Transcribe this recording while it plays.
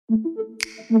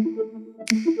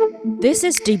This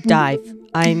is Deep Dive.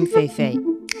 I'm Fei Fei.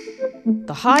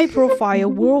 The high-profile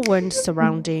whirlwind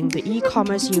surrounding the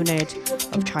e-commerce unit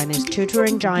of China's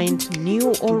tutoring giant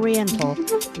New Oriental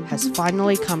has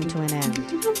finally come to an end.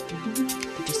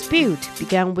 The dispute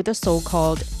began with a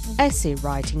so-called essay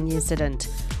writing incident,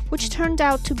 which turned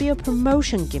out to be a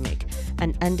promotion gimmick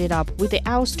and ended up with the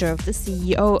ouster of the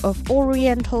CEO of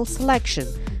Oriental Selection,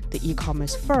 the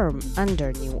e-commerce firm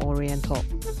under New Oriental.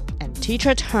 And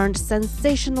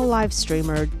teacher-turned-sensational live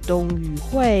streamer Dong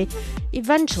Yuhui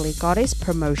eventually got his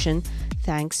promotion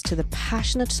thanks to the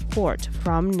passionate support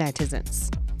from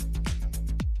netizens.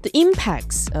 The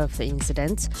impacts of the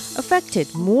incident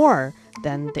affected more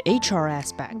than the HR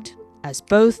aspect, as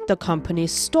both the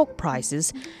company's stock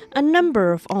prices and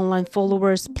number of online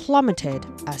followers plummeted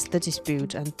as the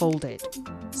dispute unfolded.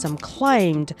 Some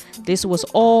claimed this was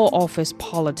all office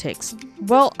politics,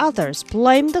 while others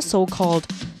blamed the so-called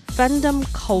fandom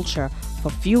culture for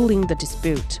fueling the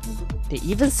dispute. They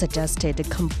even suggested a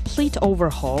complete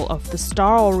overhaul of the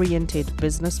star-oriented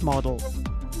business model.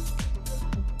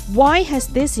 Why has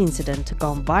this incident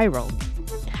gone viral?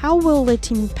 How will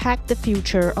it impact the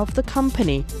future of the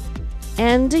company?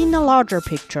 And in a larger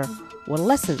picture, what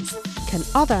lessons can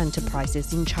other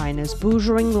enterprises in China's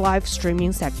burgeoning live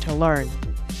streaming sector learn?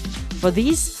 For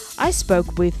this, I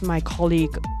spoke with my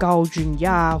colleague Gao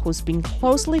Junya, who's been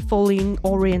closely following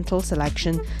Oriental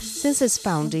Selection since its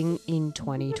founding in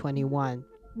 2021.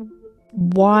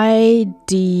 Why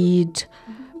did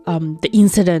the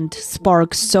incident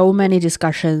spark so many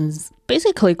discussions,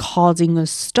 basically causing a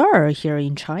stir here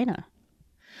in China?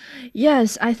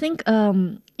 Yes, I think,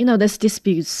 this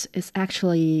dispute is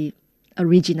actually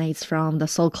originates from the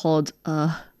so-called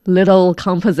little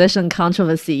composition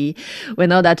controversy. We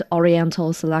know that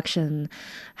Oriental Selection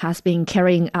has been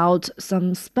carrying out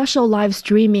some special live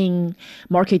streaming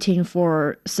marketing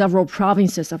for several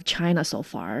provinces of China so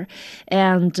far.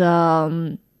 And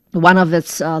one of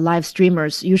its live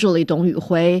streamers, usually Dong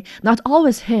Yuhui, not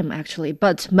always him actually,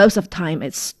 but most of the time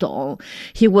it's Dong.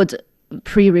 He would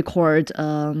pre-record,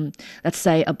 let's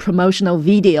say, a promotional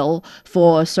video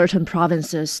for certain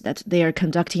provinces that they are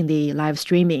conducting the live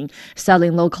streaming,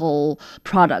 selling local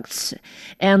products.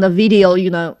 And the video,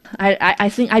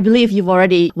 I believe you've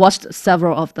already watched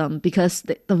several of them, because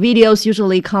the videos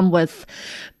usually come with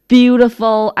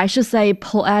beautiful, I should say,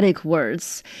 poetic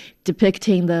words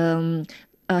depicting the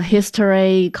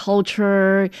history,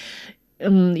 culture,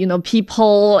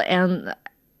 people, and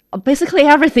basically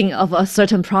everything of a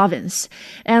certain province.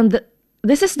 And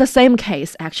this is the same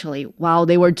case, actually, while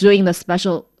they were doing the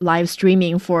special live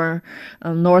streaming for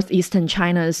northeastern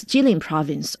China's Jilin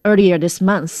province earlier this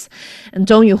month. And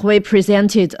Dong Yuhui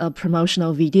presented a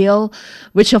promotional video,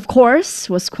 which of course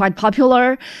was quite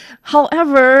popular.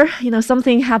 However,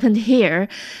 something happened here.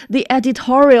 The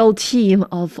editorial team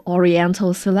of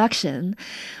Oriental Selection,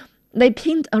 they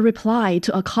pinned a reply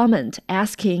to a comment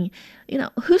asking,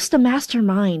 who's the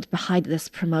mastermind behind this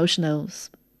promotional,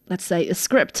 let's say,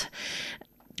 script?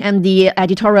 And the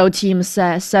editorial team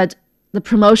said the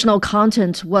promotional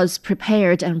content was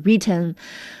prepared and written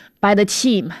by the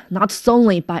team, not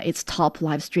solely by its top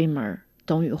live streamer,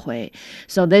 Dong Yuhui.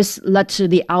 So this led to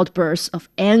the outburst of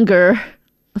anger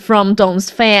from Dong's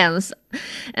fans,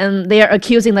 and they are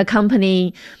accusing the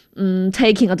company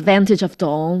taking advantage of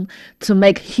Dong to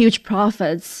make huge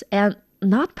profits and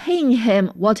not paying him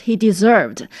what he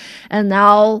deserved. And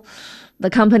now the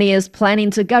company is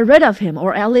planning to get rid of him,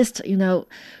 or at least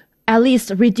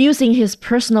reducing his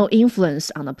personal influence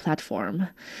on the platform.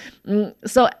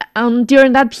 So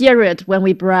during that period, when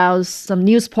we browse some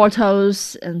news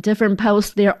portals and different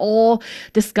posts, they're all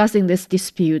discussing this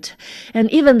dispute. And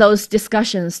even those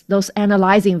discussions, those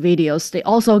analyzing videos, they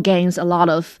also gains a lot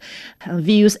of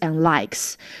views and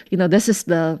likes. This is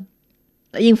the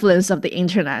influence of the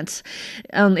internet.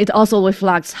 It also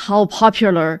reflects how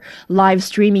popular live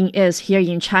streaming is here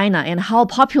in China, and how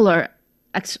popular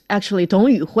actually Dong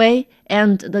Yuhui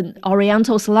and the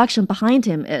Oriental Selection behind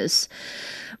him is.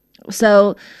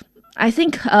 So I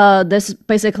think this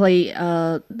basically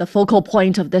the focal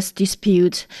point of this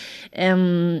dispute,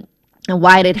 and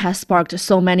why it has sparked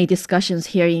so many discussions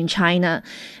here in China.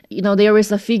 There is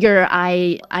a figure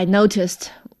I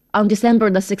noticed on December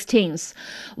the 16th,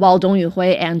 while Dong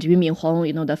Yuhui and Yu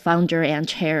Minhong, the founder and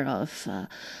chair of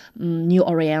New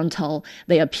Oriental,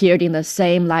 they appeared in the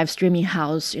same live streaming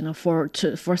house, for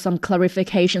some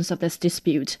clarifications of this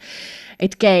dispute.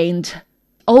 It gained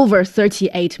over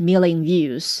 38 million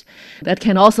views. That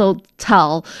can also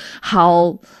tell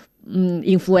how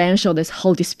influential this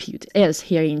whole dispute is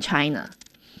here in China.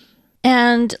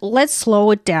 And let's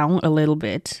slow it down a little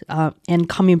bit. And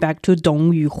coming back to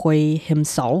Dong Yuhui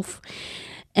himself.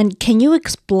 And can you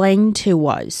explain to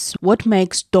us what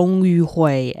makes Dong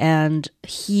Yuhui and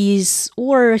his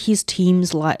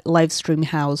team's live stream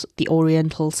house, the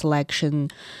Oriental Selection,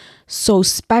 so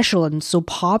special and so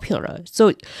popular?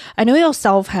 So I know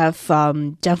yourself have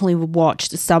definitely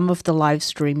watched some of the live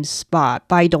streams by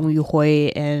Dong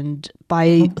Yuhui and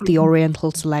by the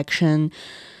Oriental Selection.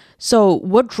 So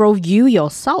what drove you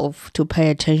yourself to pay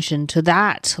attention to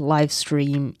that live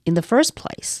stream in the first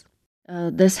place?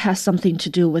 This has something to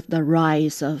do with the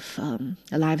rise of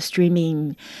live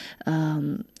streaming,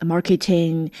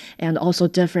 marketing, and also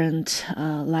different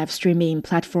live streaming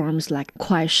platforms like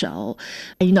Kuaishou.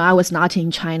 I was not in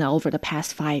China over the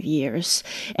past 5 years.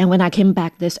 And when I came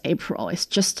back this April, it's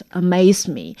just amazed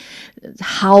me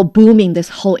how booming this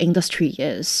whole industry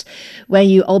is. When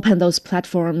you open those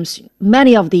platforms,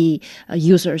 many of the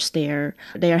users there,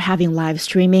 they are having live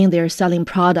streaming, they're selling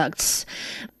products.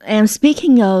 And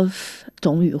speaking of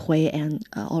Dong Yuhui and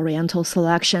Oriental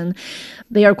Selection,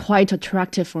 they are quite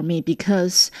attractive for me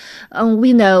because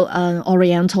we know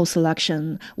Oriental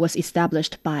Selection was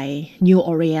established by New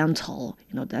Oriental,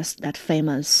 that's that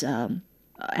famous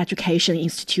education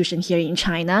institution here in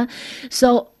China.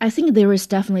 So I think there is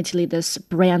definitely this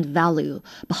brand value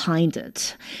behind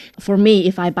it. For me,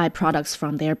 if I buy products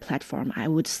from their platform, I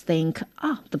would think,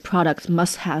 the product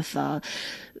must have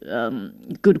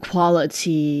good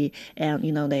quality,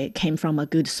 and they came from a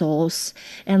good source.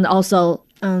 And also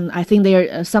I think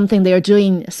something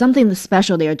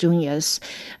special they are doing is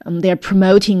they're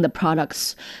promoting the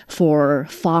products for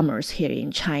farmers here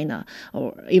in China,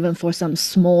 or even for some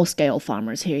small scale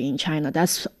farmers here in China.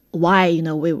 That's why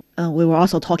we were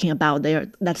also talking about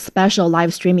that special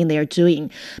live streaming they are doing,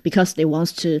 because they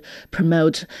want to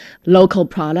promote local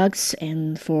products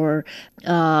and for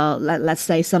let's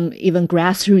say some even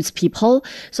grassroots people.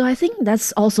 So I think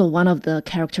that's also one of the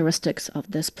characteristics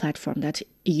of this platform that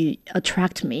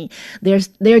attract me.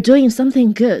 They're doing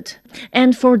something good.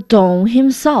 And for Dong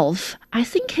himself, I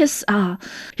think he's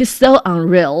so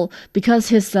unreal because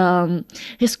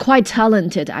he's quite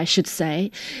talented, I should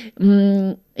say.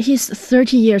 He's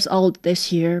 30 years old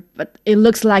this year, but it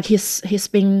looks like he's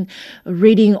been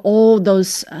reading all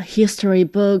those history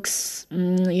books,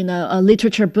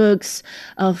 literature books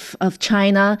of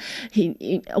China.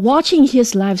 Watching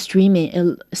his live streaming,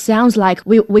 it sounds like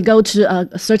we go to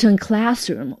a certain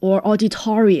classroom or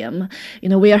auditorium.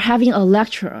 We are having a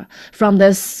lecture from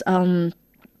this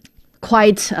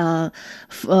quite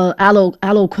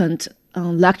eloquent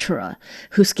lecturer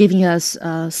who's giving us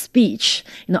a speech,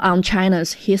 on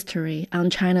China's history, on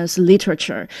China's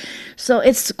literature. So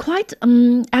it's quite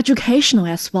educational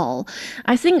as well.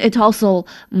 I think it also,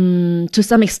 to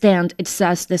some extent, it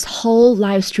says this whole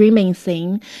live streaming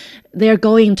thing, they're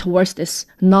going towards this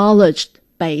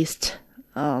knowledge-based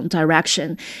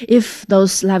direction. If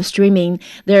those live streaming,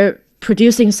 they're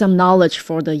producing some knowledge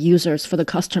for the users, for the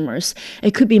customers,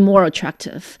 it could be more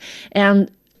attractive. And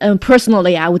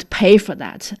personally, I would pay for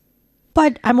that.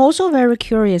 But I'm also very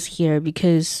curious here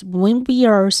because when we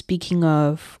are speaking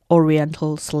of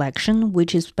Oriental Selection,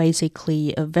 which is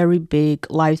basically a very big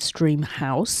live stream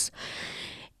house,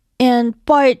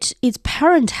 but its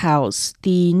parent house,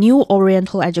 the New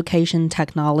Oriental Education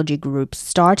Technology Group,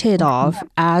 started off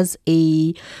as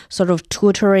a sort of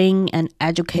tutoring and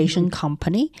education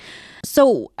company.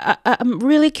 So I'm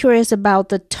really curious about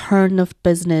the turn of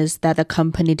business that the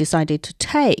company decided to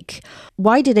take.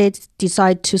 Why did it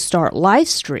decide to start live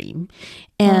stream?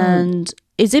 And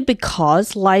is it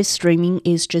because live streaming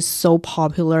is just so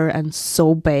popular and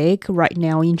so big right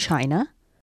now in China?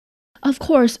 Of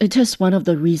course, it is one of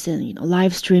the reasons,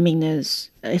 live streaming is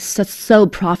so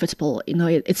profitable.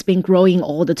 It's been growing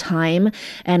all the time,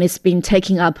 and it's been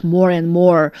taking up more and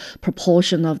more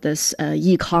proportion of this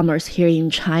e-commerce here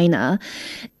in China.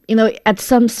 At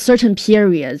some certain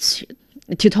periods,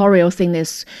 tutorial thing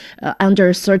is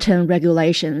under certain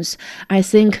regulations. I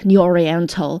think New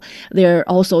Oriental, they're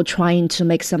also trying to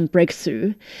make some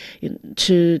breakthrough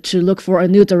to look for a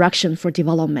new direction for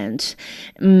development.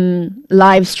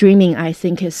 Live streaming, I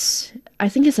think is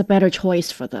a better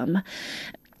choice for them.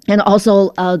 And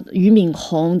also Yu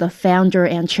Minghong, the founder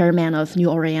and chairman of New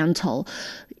Oriental,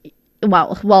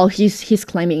 well, he's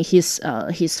claiming he's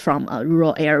from a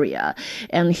rural area,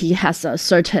 and he has a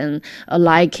certain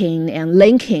liking and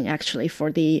linking actually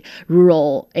for the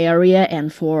rural area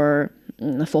and for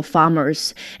for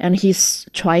farmers, and he's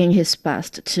trying his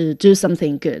best to do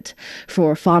something good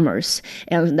for farmers.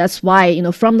 And that's why,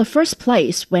 from the first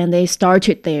place when they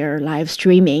started their live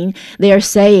streaming, they're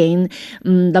saying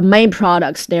the main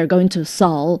products they're going to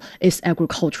sell is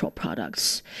agricultural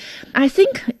products. I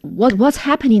think what's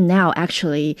happening now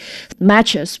actually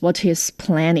matches what he's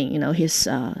planning. He's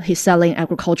selling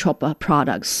agricultural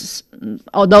products,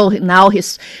 although now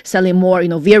he's selling more,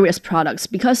 various products,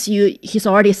 because he's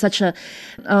already such a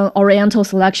Oriental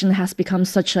Selection has become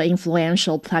such an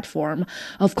influential platform.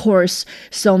 Of course,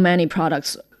 so many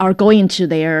products are going to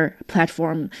their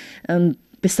platform.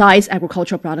 Besides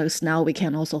agricultural products, now we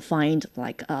can also find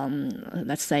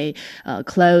let's say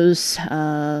clothes,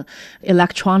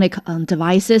 electronic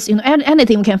devices, and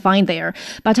anything we can find there.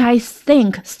 But I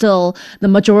think still the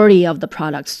majority of the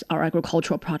products are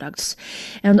agricultural products.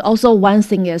 And also one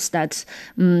thing is that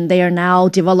they are now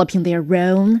developing their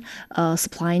own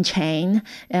supply chain,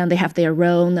 and they have their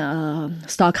own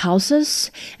stock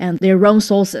houses and their own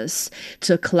sources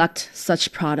to collect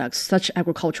such products, such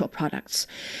agricultural products.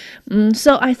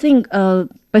 So I think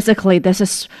basically this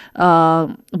is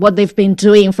what they've been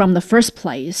doing from the first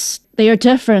place. They are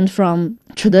different from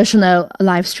traditional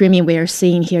live streaming we are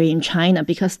seeing here in China,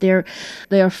 because they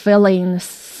are filling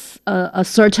a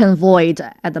certain void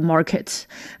at the market,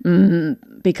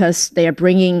 because they are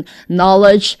bringing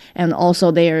knowledge, and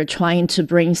also they are trying to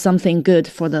bring something good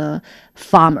for the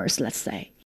farmers, let's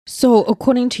say. So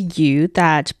according to you,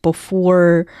 that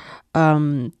before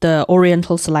the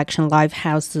Oriental Selection live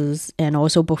houses, and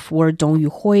also before Dong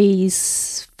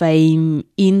Yuhui's fame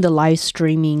in the live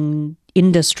streaming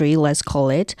industry, let's call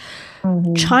it,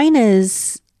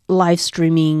 China's live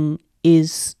streaming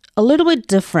is a little bit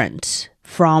different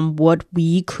from what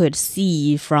we could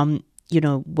see from,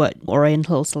 what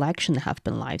Oriental Selection have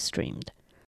been live streamed.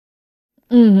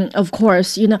 Of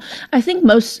course, I think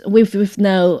we've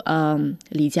know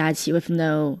Li Jiaqi, we've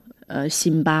know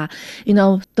Xinba,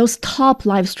 those top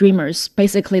live streamers,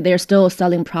 basically they're still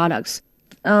selling products.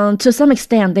 To some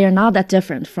extent, they are not that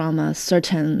different from a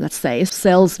certain, let's say,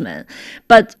 salesman.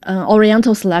 But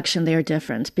Oriental Selection, they are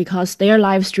different, because their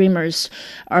live streamers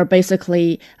are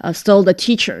basically still the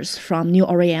teachers from New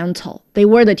Oriental. They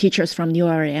were the teachers from New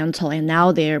Oriental, and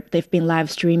now they've been live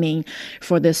streaming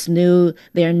for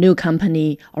their new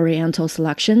company, Oriental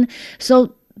Selection.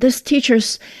 So these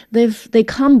teachers, they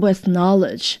come with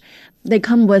knowledge. They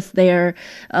come with their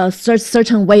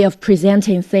certain way of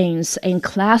presenting things in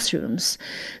classrooms.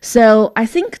 So I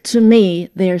think, to me,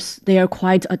 they are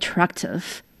quite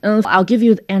attractive. I'll give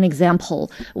you an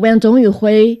example. When Dong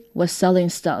Yuhui was selling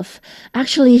stuff,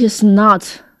 actually he's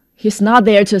not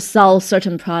there to sell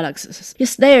certain products.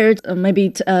 He's there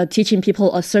maybe teaching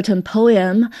people a certain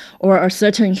poem or a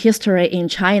certain history in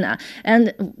China.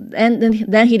 And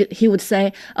then he would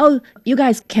say, oh, you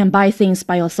guys can buy things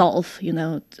by yourself,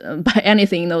 buy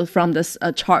anything, from this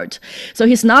chart. So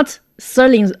he's not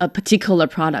selling particular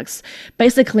products.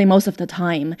 Basically, most of the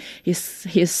time, he's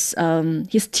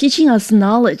teaching us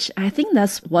knowledge. I think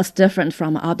that's what's different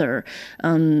from other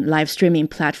live streaming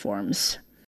platforms.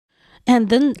 And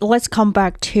then let's come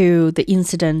back to the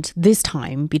incident this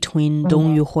time between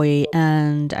Dong Yuhui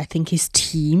and I think his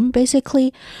team,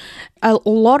 basically. A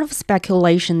lot of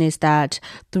speculation is that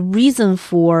the reason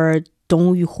for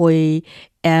Dong Yuhui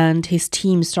and his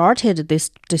team started this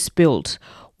dispute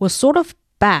was sort of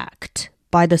backed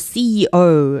by the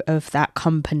CEO of that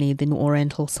company, the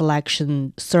Oriental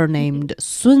Selection, surnamed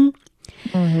Sun.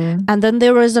 And then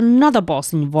there was another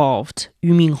boss involved,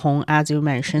 Yu Minghong, as you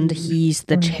mentioned. He's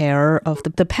the chair of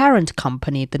the parent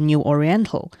company, the New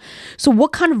Oriental. So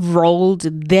what kind of role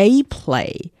did they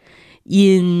play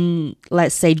in,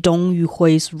 let's say, Dong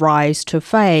Yuhui's rise to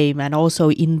fame, and also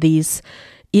in this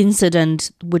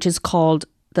incident, which is called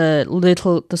the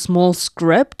small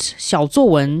script, 小作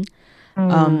文,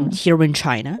 here in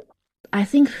China? I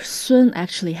think Sun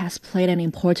actually has played an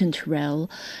important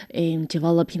role in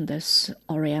developing this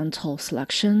Oriental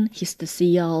Selection. He's the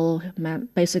CEO.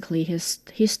 Basically,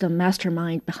 he's the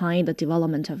mastermind behind the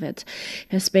development of it.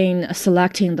 He's been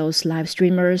selecting those live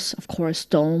streamers. Of course,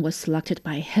 Dong was selected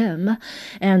by him.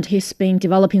 And he's been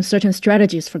developing certain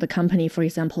strategies for the company. For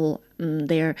example,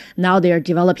 they're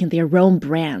developing their own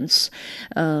brands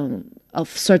of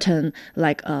certain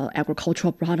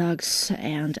agricultural products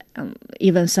and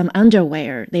even some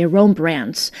underwear, their own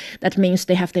brands. That means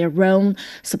they have their own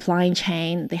supply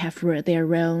chain, they have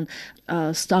their own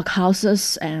stock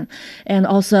houses, and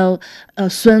also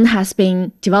Sun has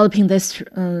been developing this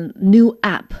new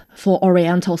app for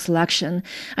Oriental Selection.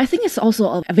 I think it's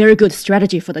also a very good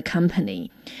strategy for the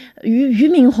company. Yu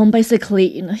Minghong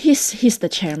basically, he's the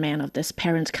chairman of this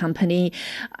parent company.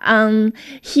 I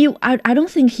don't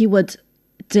think he would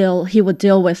deal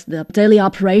with the daily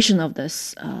operation of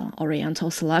this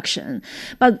Oriental Selection,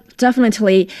 but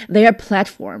definitely their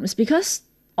platforms, because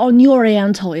New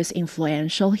Oriental is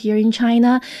influential here in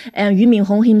China, and Yu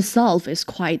Minghong himself is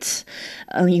quite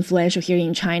influential here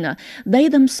in China. They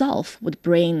themselves would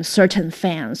bring certain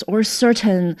fans or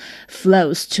certain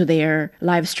flows to their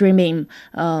live streaming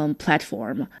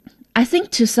platform. I think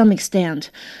to some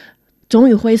extent, Dong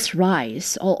Yuhui's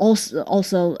rise,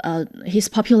 also his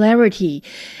popularity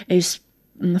is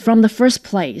from the first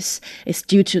place is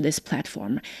due to this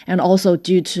platform, and also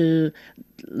due to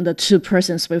the two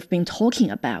persons we've been talking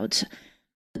about.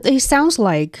 It sounds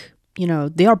like,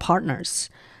 they are partners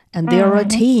and they are a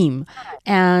team,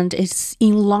 and it's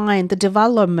in line, the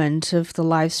development of the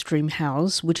live stream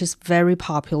house, which is very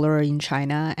popular in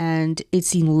China, and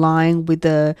it's in line with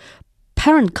the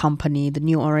parent company, the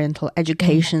New Oriental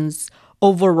Education's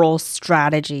overall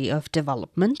strategy of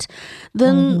development.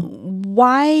 Then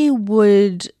why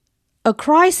would a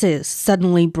crisis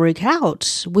suddenly break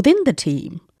out within the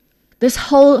team? This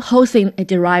whole thing, it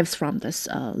derives from this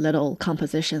little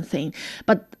composition thing.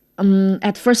 But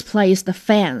at first place, the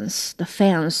fans,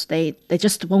 they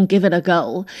just won't give it a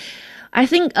go. I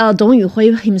think Dong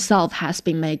Yuhui himself has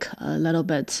been make a little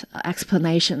bit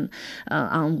explanation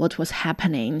on what was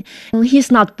happening.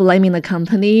 He's not blaming the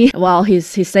company. Well, he's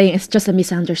saying it's just a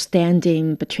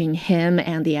misunderstanding between him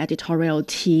and the editorial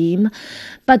team.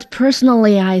 But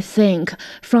personally, I think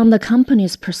from the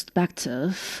company's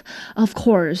perspective, of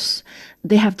course,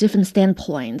 they have different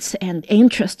standpoints and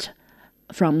interest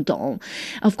from Dong.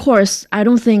 Of course, I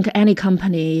don't think any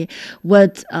company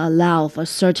would allow for a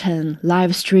certain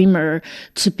live streamer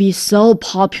to be so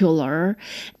popular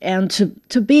and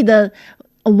to be the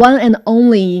one and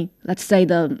only, let's say,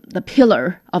 the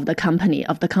pillar of the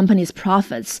company's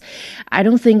profits. I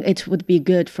don't think it would be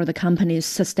good for the company's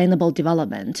sustainable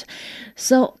development.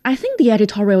 So I think the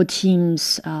editorial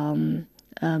team's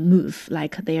move,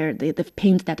 like they've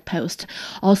pinned that post,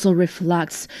 also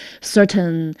reflects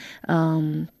certain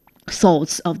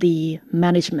thoughts of the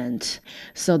management.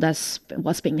 So that's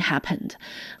what's being happened.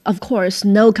 Of course,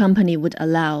 no company would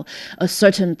allow a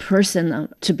certain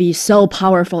person to be so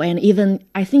powerful, and even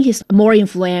I think he's more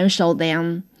influential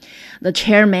than the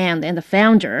chairman and the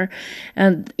founder,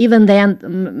 and even then,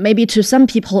 maybe to some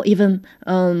people, even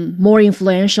more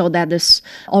influential than this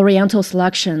Oriental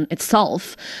Selection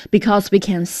itself, because we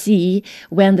can see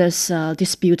when this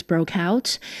dispute broke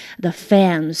out, the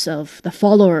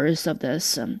followers of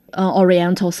this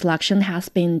Oriental Selection has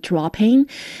been dropping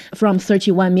from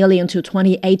 31 million to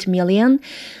 28 million.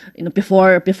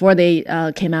 Before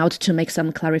they came out to make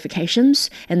some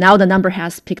clarifications, and now the number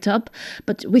has picked up,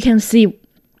 but we can see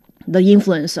the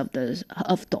influence of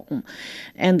Dong,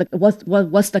 and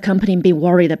what's the company being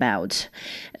worried about,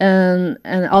 and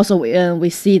also we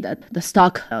see that the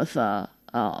stock of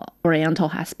Oriental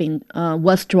has been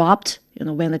was dropped.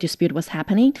 When the dispute was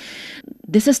happening.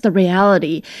 This is the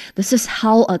reality. This is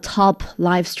how a top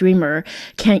live streamer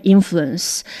can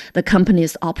influence the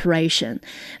company's operation.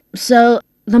 So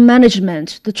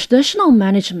the traditional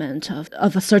management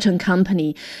of a certain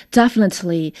company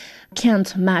definitely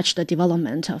can't match the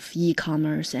development of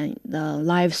e-commerce and the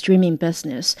live streaming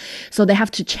business. So they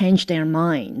have to change their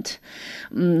mind,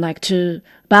 like to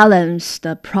balance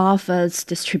the profits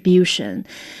distribution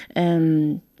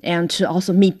and to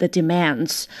also meet the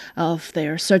demands of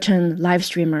their certain live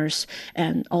streamers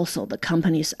and also the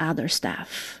company's other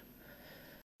staff.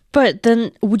 But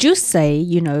then would you say,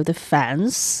 the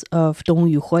fans of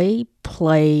Dong Yuhui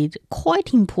played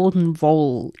quite important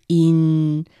role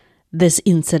in this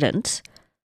incident?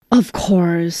 Of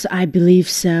course, I believe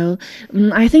so.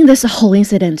 I think this whole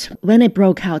incident, when it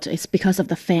broke out, it's because of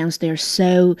the fans. They're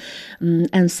so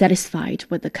unsatisfied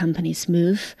with the company's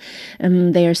move.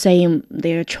 They're saying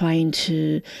they're trying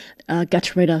to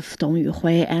get rid of Dong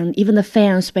Yuhui, and even the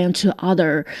fans went to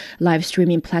other live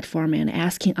streaming platform and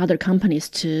asking other companies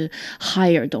to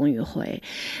hire Dong Yuhui.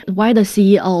 Why the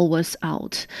CEO was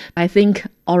out, I think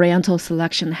Oriental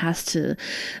Selection has to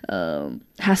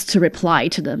reply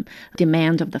to the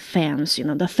demand of the fans.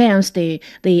 The fans,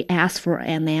 they asked for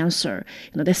an answer.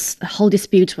 This whole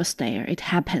dispute was there. It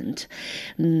happened.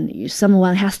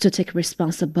 Someone has to take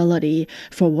responsibility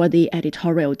for what the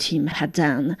editorial team had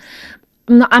done.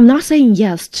 I'm not saying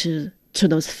yes to to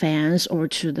those fans or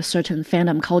to the certain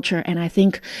fandom culture. And I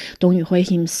think Dong Yuhui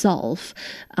himself,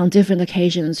 on different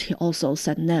occasions, he also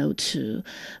said no to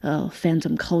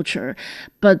fandom culture.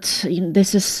 But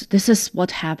this is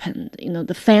what happened.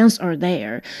 The fans are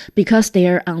there because they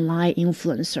are online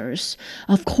influencers.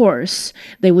 Of course,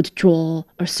 they would draw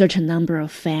a certain number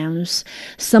of fans.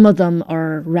 Some of them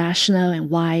are rational and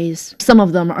wise. Some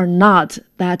of them are not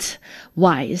that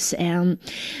wise, and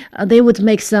they would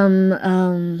make some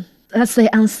let's say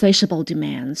unsatiable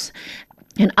demands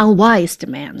and unwise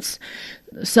demands.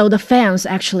 So the fans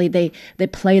actually they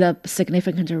played a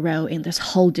significant role in this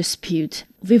whole dispute.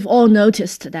 We've all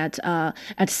noticed that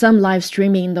at some live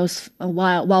streaming, those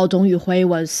while Dong Yuhui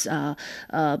was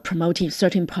promoting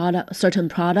certain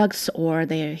products, or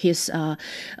he's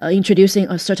introducing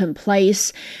a certain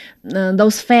place,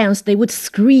 those fans, they would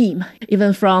scream.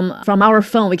 Even from our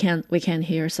phone, we can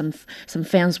hear some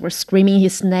fans were screaming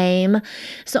his name.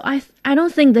 So I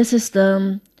don't think this is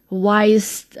the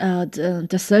wise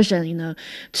decision,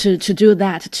 to do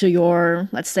that to your,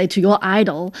 let's say, to your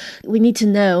idol. We need to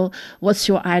know what's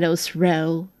your idol's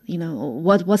role.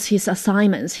 What's his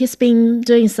assignments. He's been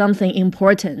doing something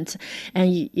important,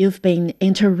 and you've been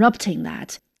interrupting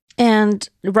that. And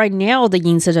right now, the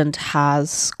incident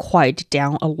has quieted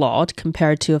down a lot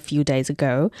compared to a few days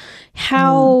ago.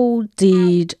 How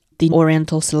did the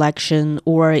Oriental Selection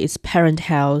or its parent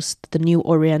house, the New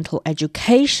Oriental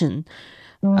Education,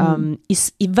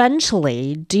 is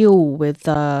eventually deal with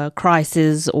the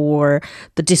crisis or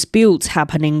the disputes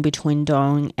happening between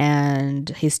Dong and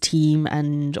his team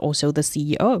and also the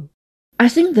CEO? I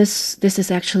think this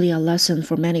is actually a lesson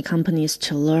for many companies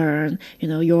to learn.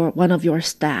 One of your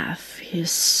staff is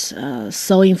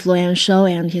so influential,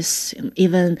 and he's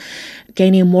even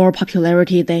gaining more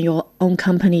popularity than your own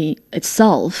company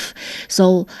itself.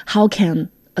 So how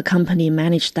can a company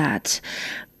manage that?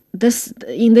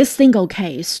 In this single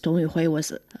case, Dong Yuhui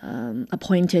was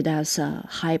appointed as a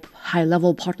high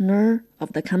level partner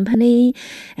of the company,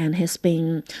 and he's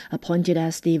been appointed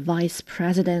as the vice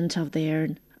president of their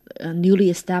newly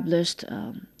established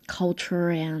culture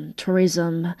and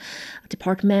tourism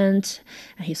department.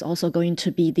 He's also going to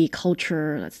be the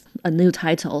a new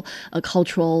title, a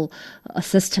cultural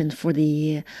assistant for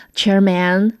the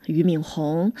chairman, Yu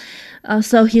Minhong.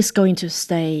 So he's going to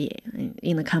stay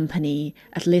in the company,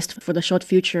 at least for the short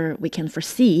future we can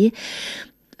foresee.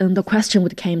 And the question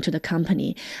would came to the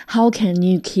company: how can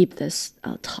you keep this,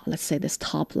 let's say, this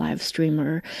top live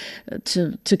streamer,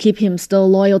 to keep him still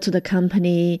loyal to the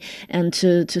company and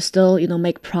to still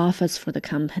make profits for the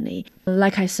company?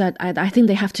 Like I said, I think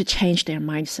they have to change their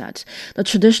mindset. The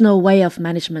traditional way of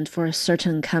management for a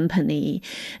certain company,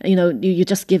 you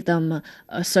just give them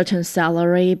a certain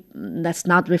salary that's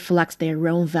not reflects their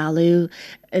own value.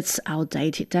 It's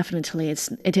outdated. Definitely,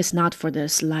 it is not for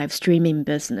this live streaming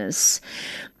business.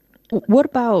 What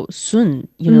about Sun,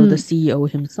 the CEO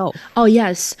himself? Oh,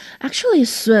 yes. Actually,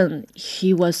 Sun,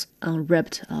 he was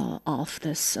ripped off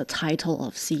this title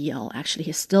of CEO. Actually,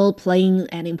 he's still playing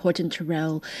an important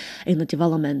role in the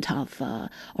development of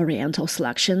Oriental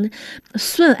Selection.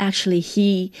 Sun, actually,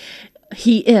 he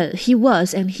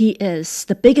was and he is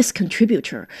the biggest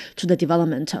contributor to the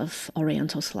development of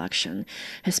Oriental Selection.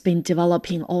 Has been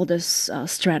developing all these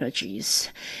strategies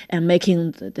and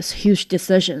making these huge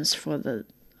decisions for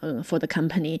the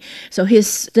company. So he's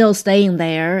still staying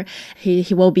there.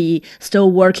 He will be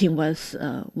still working with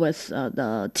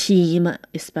the team,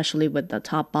 especially with the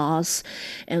top boss,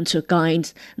 and to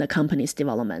guide the company's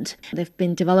development. They've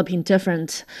been developing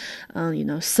different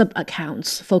sub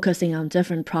accounts, focusing on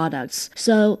different products.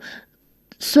 So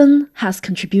Sun has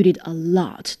contributed a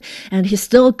lot, and he's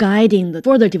still guiding the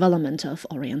further development of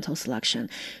Oriental Selection.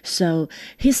 So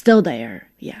he's still there,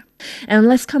 yeah. And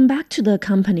let's come back to the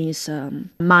company's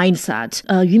mindset.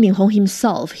 Yu Minhong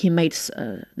himself, he made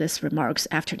these remarks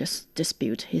after this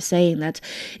dispute. He's saying that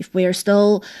if we are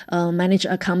still manage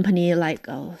a company like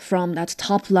from that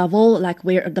top level, like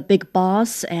we're the big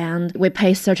boss and we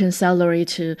pay certain salary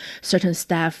to certain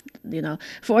staff,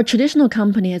 for a traditional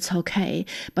company, it's okay.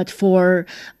 But for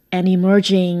an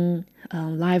emerging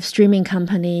live streaming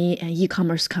company and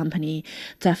e-commerce company,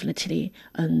 definitely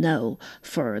a no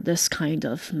for this kind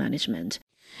of management.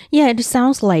 Yeah, it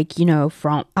sounds like,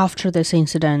 from after this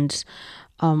incident,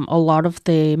 a lot of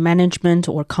the management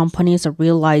or companies are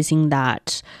realizing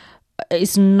that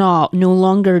it's no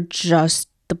longer just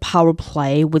the power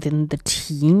play within the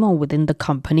team or within the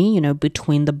company,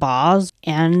 between the boss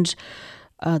and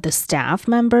the staff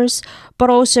members, but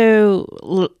also,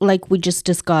 like we just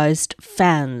discussed,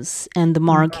 fans and the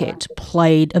market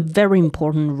played a very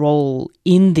important role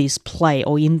in this play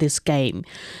or in this game.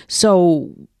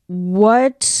 So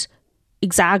what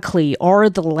exactly are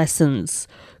the lessons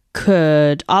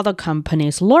could other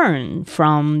companies learn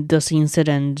from this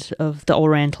incident of the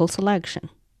Oriental Selection?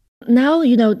 Now,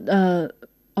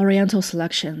 Oriental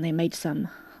Selection, they made some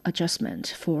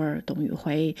adjustment for Dong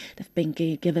Yuhui. They've been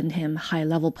given him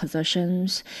high-level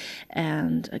positions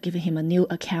and given him a new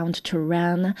account to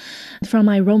run. From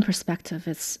my own perspective,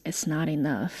 it's not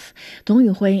enough. Dong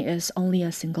Yuhui is only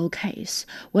a single case.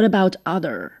 What about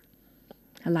other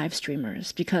live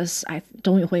streamers? Because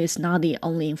Dong Yuhui is not the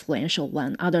only influential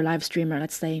one. Other live streamer,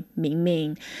 let's say Ming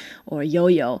Ming or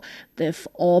Yo-Yo, they've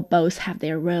all both have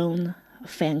their own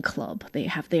fan club. They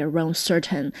have their own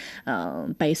certain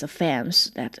base of fans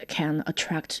that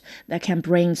can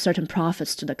bring certain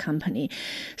profits to the company.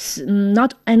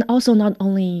 Not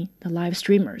only the live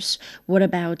streamers. What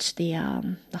about the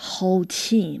whole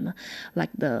team?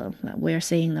 Like we're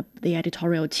saying the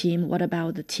editorial team. What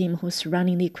about the team who's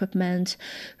running the equipment,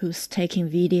 who's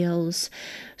taking videos?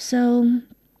 So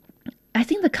I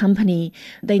think the company,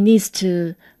 they needs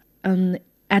to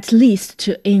at least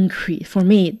to increase, for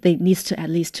me, they need to at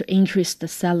least to increase the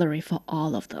salary for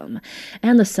all of them.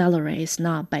 And the salary is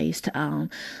not based on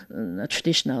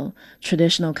traditional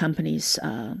companies'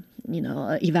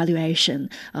 evaluation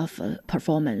of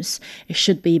performance. It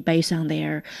should be based on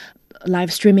their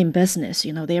live streaming business,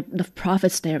 the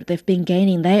profits they've been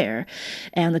gaining there,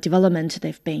 and the development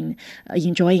they've been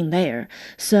enjoying there.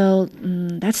 So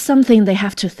that's something they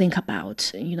have to think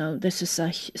about. This is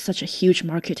such a huge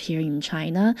market here in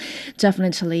China.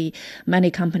 Definitely, many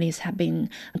companies have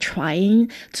been trying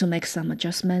to make some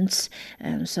adjustments,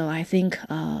 and so I think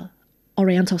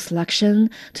Oriental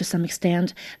Selection, to some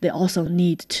extent, they also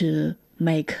need to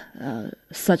make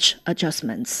such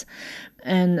adjustments.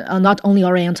 And not only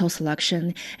Oriental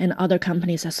Selection, and other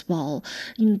companies as well.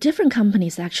 Different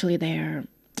companies, actually, they're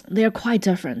quite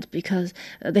different because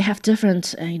they have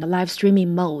different live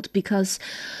streaming mode. Because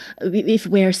if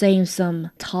we're saying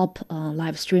some top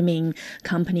live streaming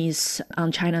companies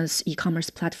on China's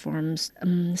e-commerce platforms,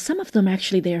 some of them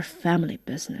actually they're family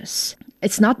business.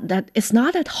 It's not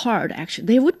that hard, actually.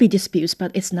 There would be disputes,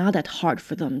 but it's not that hard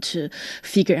for them to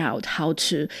figure out how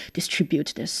to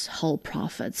distribute this whole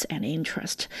profits and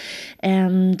interest.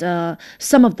 And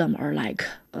some of them are like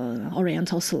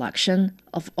Oriental Selection,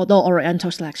 although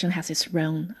Oriental Selection has its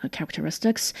own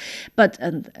characteristics, but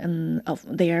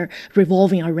they're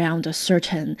revolving around a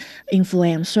certain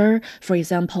influencer. For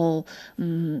example,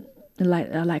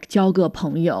 like 交个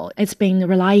朋友, it's been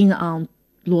relying on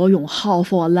Luo Yonghao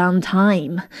for a long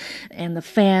time, and the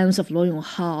fans of Luo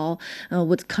Yonghao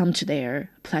would come to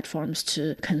their platforms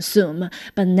to consume.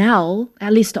 But now,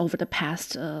 at least over the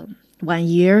past 1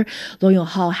 year, Luo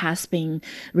Yonghao has been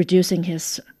reducing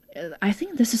his. I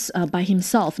think this is by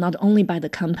himself, not only by the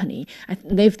company.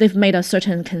 They've made a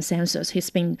certain consensus.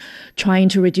 He's been trying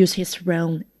to reduce his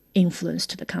own influence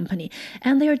to the company,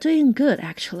 and they are doing good,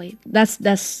 actually.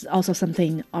 That's also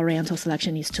something Oriental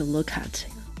Selection needs to look at.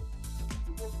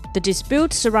 The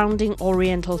dispute surrounding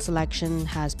Oriental Selection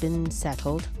has been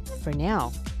settled for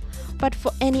now. But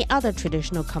for any other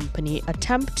traditional company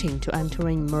attempting to enter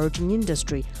an emerging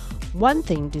industry, one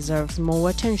thing deserves more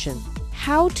attention: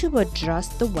 how to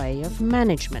adjust the way of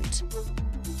management.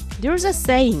 There's a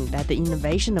saying that the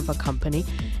innovation of a company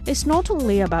is not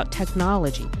only about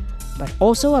technology, but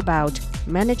also about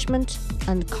management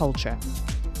and culture.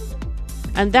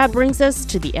 And that brings us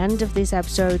to the end of this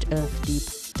episode of Deep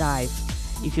Dive.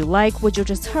 If you like what you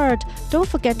just heard, don't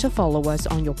forget to follow us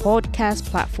on your podcast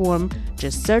platform.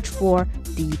 Just search for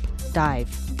Deep Dive.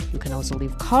 You can also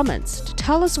leave comments to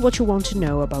tell us what you want to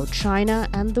know about China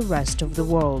and the rest of the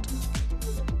world.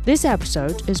 This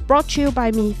episode is brought to you by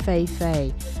me, Fei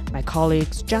Fei, my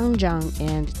colleagues Zhang Zhang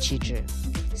and Qizhi.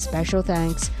 Special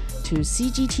thanks to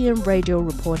CGTN radio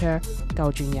reporter Gao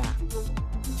Junya.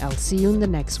 I'll see you in the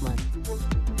next one.